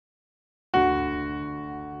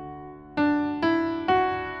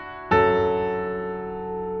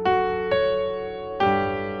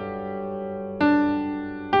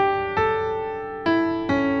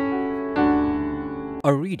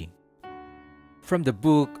A reading from the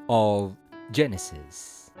book of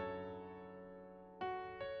Genesis.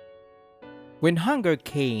 When hunger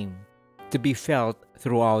came to be felt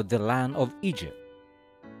throughout the land of Egypt,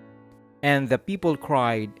 and the people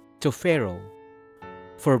cried to Pharaoh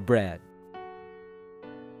for bread,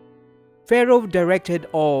 Pharaoh directed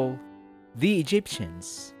all the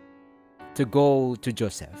Egyptians to go to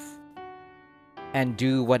Joseph and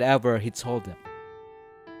do whatever he told them.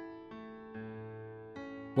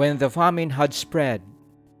 When the famine had spread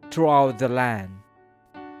throughout the land,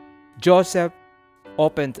 Joseph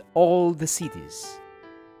opened all the cities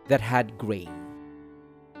that had grain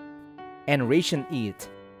and rationed it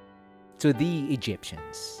to the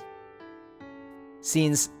Egyptians,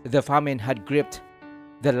 since the famine had gripped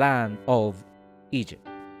the land of Egypt.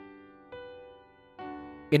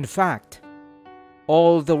 In fact,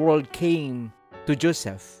 all the world came to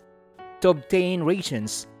Joseph to obtain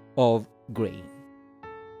rations of grain,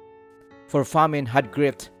 for famine had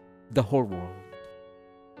gripped the whole world.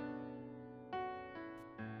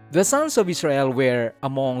 The sons of Israel were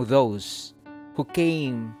among those who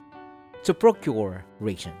came to procure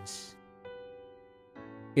rations.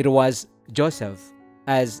 It was Joseph,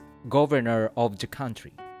 as governor of the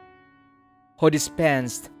country, who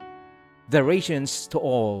dispensed the rations to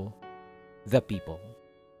all the people.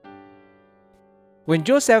 When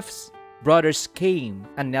Joseph's brothers came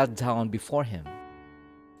and knelt down before him,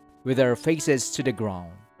 with their faces to the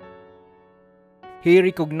ground, he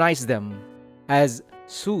recognized them as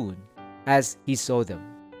soon as he saw them.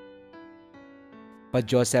 But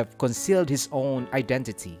Joseph concealed his own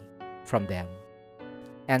identity from them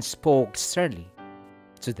and spoke sternly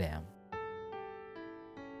to them.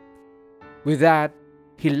 With that,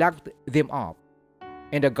 he locked them up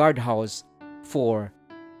in the guardhouse for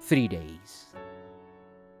 3 days.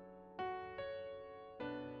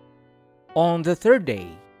 On the third day,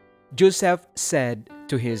 Joseph said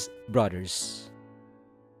to his brothers,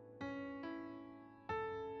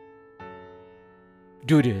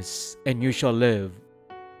 "Do this, and you shall live,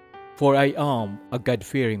 for I am a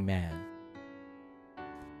God-fearing man.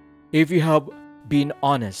 If you have been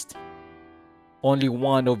honest, only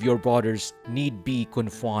one of your brothers need be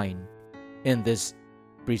confined in this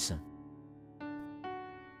prison,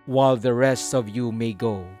 while the rest of you may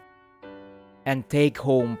go and take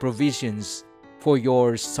home provisions for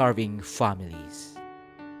your starving families.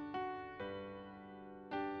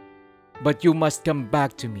 But you must come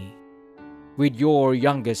back to me with your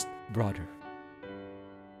youngest brother.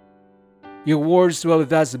 Your words will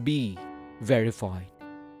thus be verified,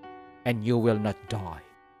 and you will not die."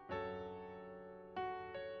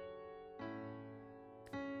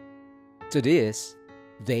 To this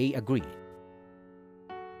they agreed.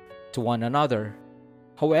 To one another,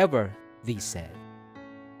 however, they said,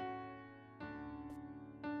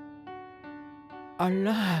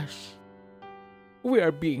 "Alas, we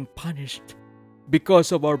are being punished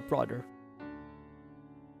because of our brother.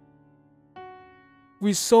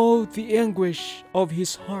 We saw the anguish of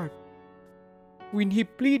his heart when he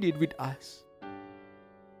pleaded with us,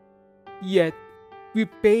 yet we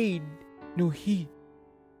paid no heed.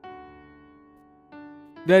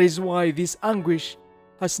 That is why this anguish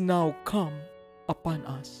has now come upon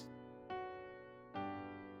us."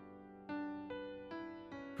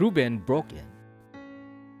 Reuben broke in,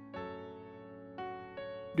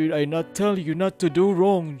 "Did I not tell you not to do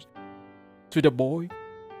wrong to the boy?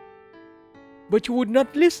 But you would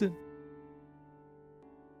not listen.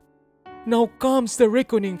 Now comes the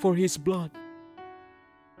reckoning for his blood."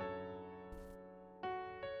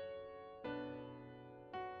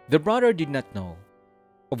 The brother did not know,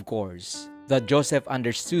 of course, that Joseph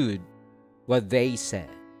understood what they said,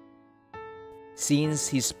 since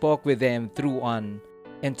he spoke with them through an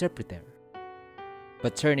interpreter.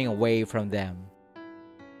 But turning away from them,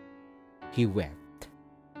 he wept.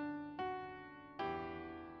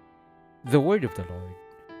 The word of the Lord.